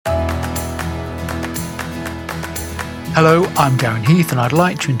Hello, I'm Darren Heath, and I'd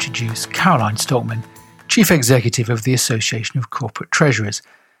like to introduce Caroline Stoltman, Chief Executive of the Association of Corporate Treasurers.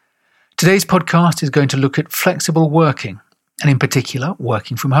 Today's podcast is going to look at flexible working, and in particular,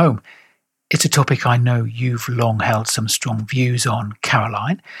 working from home. It's a topic I know you've long held some strong views on,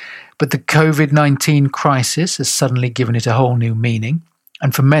 Caroline, but the COVID-19 crisis has suddenly given it a whole new meaning,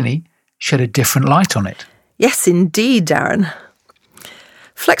 and for many, shed a different light on it. Yes, indeed, Darren.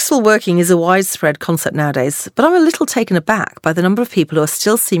 Flexible working is a widespread concept nowadays, but I'm a little taken aback by the number of people who are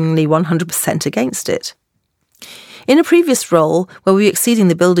still seemingly 100% against it. In a previous role, where we were exceeding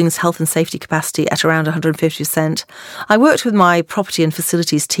the building's health and safety capacity at around 150%, I worked with my property and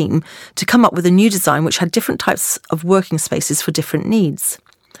facilities team to come up with a new design which had different types of working spaces for different needs.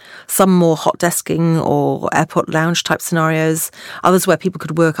 Some more hot desking or airport lounge type scenarios, others where people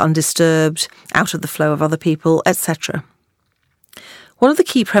could work undisturbed, out of the flow of other people, etc. One of the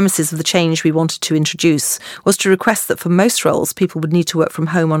key premises of the change we wanted to introduce was to request that for most roles, people would need to work from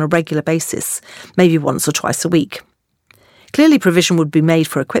home on a regular basis, maybe once or twice a week. Clearly, provision would be made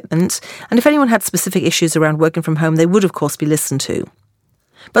for equipment, and if anyone had specific issues around working from home, they would of course be listened to.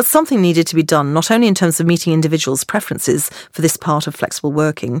 But something needed to be done, not only in terms of meeting individuals' preferences for this part of flexible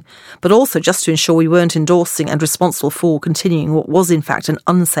working, but also just to ensure we weren't endorsing and responsible for continuing what was in fact an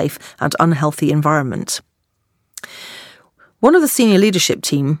unsafe and unhealthy environment. One of the senior leadership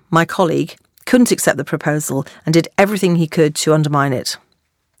team, my colleague, couldn't accept the proposal and did everything he could to undermine it.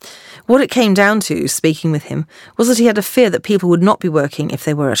 What it came down to, speaking with him, was that he had a fear that people would not be working if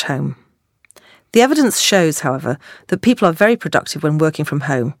they were at home. The evidence shows, however, that people are very productive when working from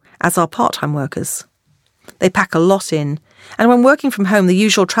home, as are part-time workers. They pack a lot in, and when working from home, the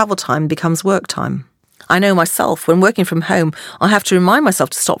usual travel time becomes work time. I know myself, when working from home, I have to remind myself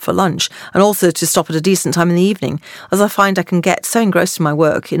to stop for lunch and also to stop at a decent time in the evening, as I find I can get so engrossed in my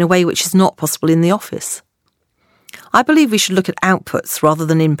work in a way which is not possible in the office. I believe we should look at outputs rather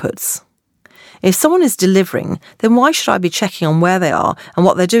than inputs. If someone is delivering, then why should I be checking on where they are and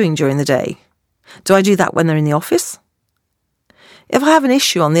what they're doing during the day? Do I do that when they're in the office? If I have an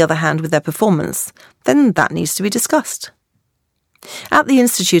issue, on the other hand, with their performance, then that needs to be discussed. At the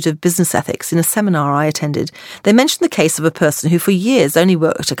Institute of Business Ethics, in a seminar I attended, they mentioned the case of a person who for years only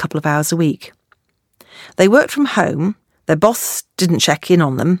worked a couple of hours a week. They worked from home, their boss didn't check in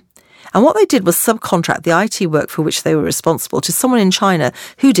on them, and what they did was subcontract the IT work for which they were responsible to someone in China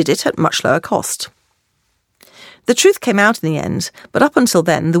who did it at much lower cost. The truth came out in the end, but up until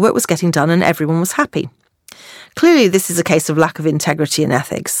then the work was getting done and everyone was happy. Clearly this is a case of lack of integrity and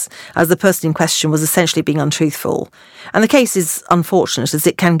ethics, as the person in question was essentially being untruthful, and the case is unfortunate as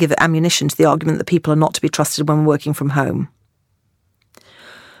it can give ammunition to the argument that people are not to be trusted when working from home.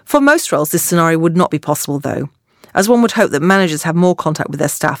 For most roles this scenario would not be possible though, as one would hope that managers have more contact with their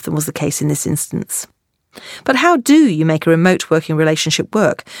staff than was the case in this instance. But how do you make a remote working relationship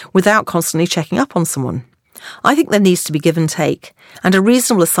work without constantly checking up on someone? I think there needs to be give and take, and a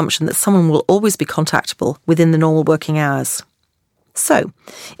reasonable assumption that someone will always be contactable within the normal working hours. So,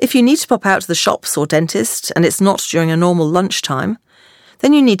 if you need to pop out to the shops or dentist and it's not during a normal lunchtime,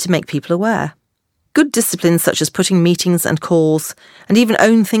 then you need to make people aware. Good disciplines such as putting meetings and calls and even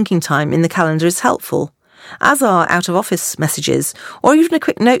own thinking time in the calendar is helpful, as are out-of-office messages or even a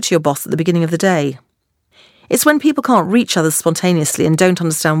quick note to your boss at the beginning of the day. It's when people can't reach others spontaneously and don't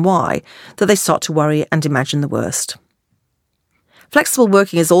understand why that they start to worry and imagine the worst. Flexible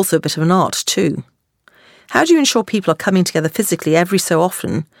working is also a bit of an art too. How do you ensure people are coming together physically every so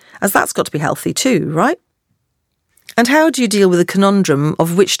often, as that's got to be healthy too, right? And how do you deal with the conundrum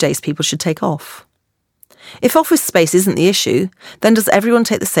of which days people should take off? If office space isn't the issue, then does everyone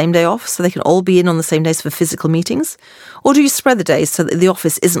take the same day off so they can all be in on the same days for physical meetings? Or do you spread the days so that the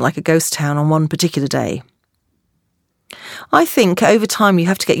office isn't like a ghost town on one particular day? I think over time you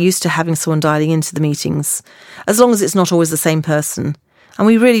have to get used to having someone dialing into the meetings, as long as it's not always the same person, and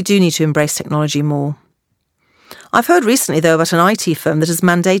we really do need to embrace technology more. I've heard recently, though, about an IT firm that has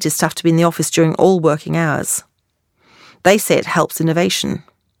mandated staff to be in the office during all working hours. They say it helps innovation.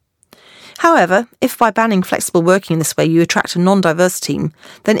 However, if by banning flexible working in this way you attract a non-diverse team,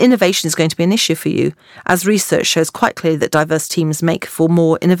 then innovation is going to be an issue for you, as research shows quite clearly that diverse teams make for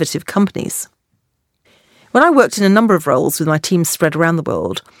more innovative companies. When I worked in a number of roles with my teams spread around the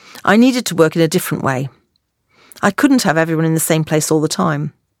world, I needed to work in a different way. I couldn't have everyone in the same place all the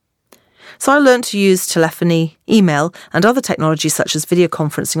time. So I learned to use telephony, email, and other technologies such as video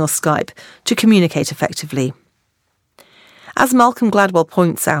conferencing or Skype to communicate effectively. As Malcolm Gladwell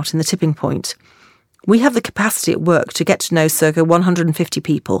points out in The Tipping Point, we have the capacity at work to get to know circa 150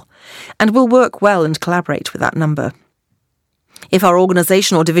 people, and will work well and collaborate with that number. If our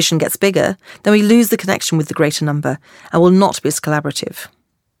organisation or division gets bigger, then we lose the connection with the greater number and will not be as collaborative.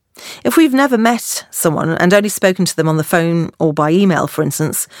 If we've never met someone and only spoken to them on the phone or by email, for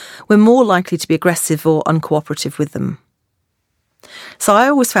instance, we're more likely to be aggressive or uncooperative with them. So I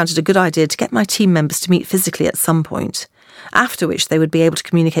always found it a good idea to get my team members to meet physically at some point, after which they would be able to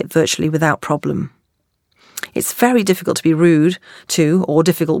communicate virtually without problem. It's very difficult to be rude to or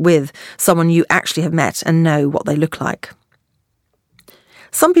difficult with someone you actually have met and know what they look like.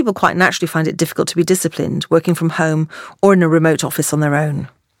 Some people quite naturally find it difficult to be disciplined, working from home or in a remote office on their own.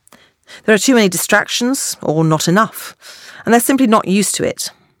 There are too many distractions, or not enough, and they're simply not used to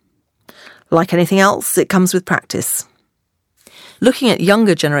it. Like anything else, it comes with practice. Looking at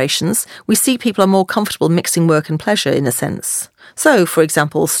younger generations, we see people are more comfortable mixing work and pleasure in a sense. So, for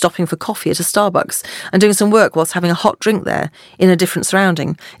example, stopping for coffee at a Starbucks and doing some work whilst having a hot drink there in a different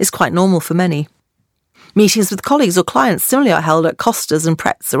surrounding is quite normal for many. Meetings with colleagues or clients similarly are held at Costas and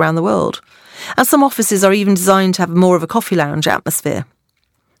Pretz around the world, and some offices are even designed to have more of a coffee lounge atmosphere.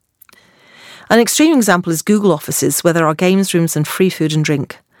 An extreme example is Google offices, where there are games rooms and free food and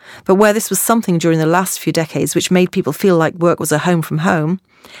drink, but where this was something during the last few decades which made people feel like work was a home from home,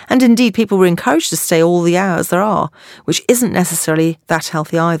 and indeed people were encouraged to stay all the hours there are, which isn't necessarily that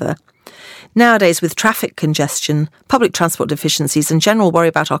healthy either. Nowadays, with traffic congestion, public transport deficiencies and general worry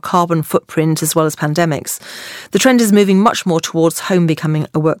about our carbon footprint as well as pandemics, the trend is moving much more towards home becoming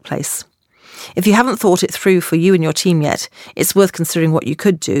a workplace. If you haven't thought it through for you and your team yet, it's worth considering what you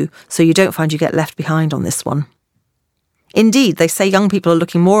could do so you don't find you get left behind on this one. Indeed, they say young people are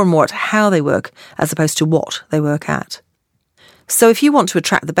looking more and more at how they work as opposed to what they work at. So if you want to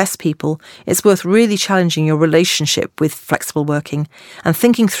attract the best people, it's worth really challenging your relationship with flexible working and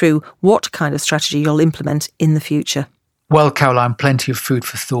thinking through what kind of strategy you'll implement in the future. Well, Caroline, plenty of food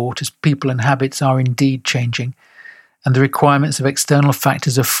for thought as people and habits are indeed changing and the requirements of external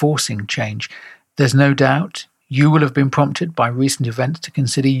factors are forcing change. There's no doubt you will have been prompted by recent events to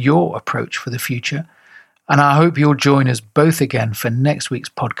consider your approach for the future. And I hope you'll join us both again for next week's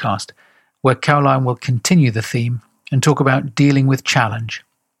podcast, where Caroline will continue the theme and talk about dealing with challenge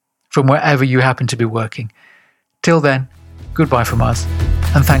from wherever you happen to be working. Till then, goodbye from us,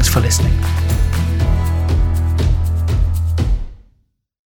 and thanks for listening.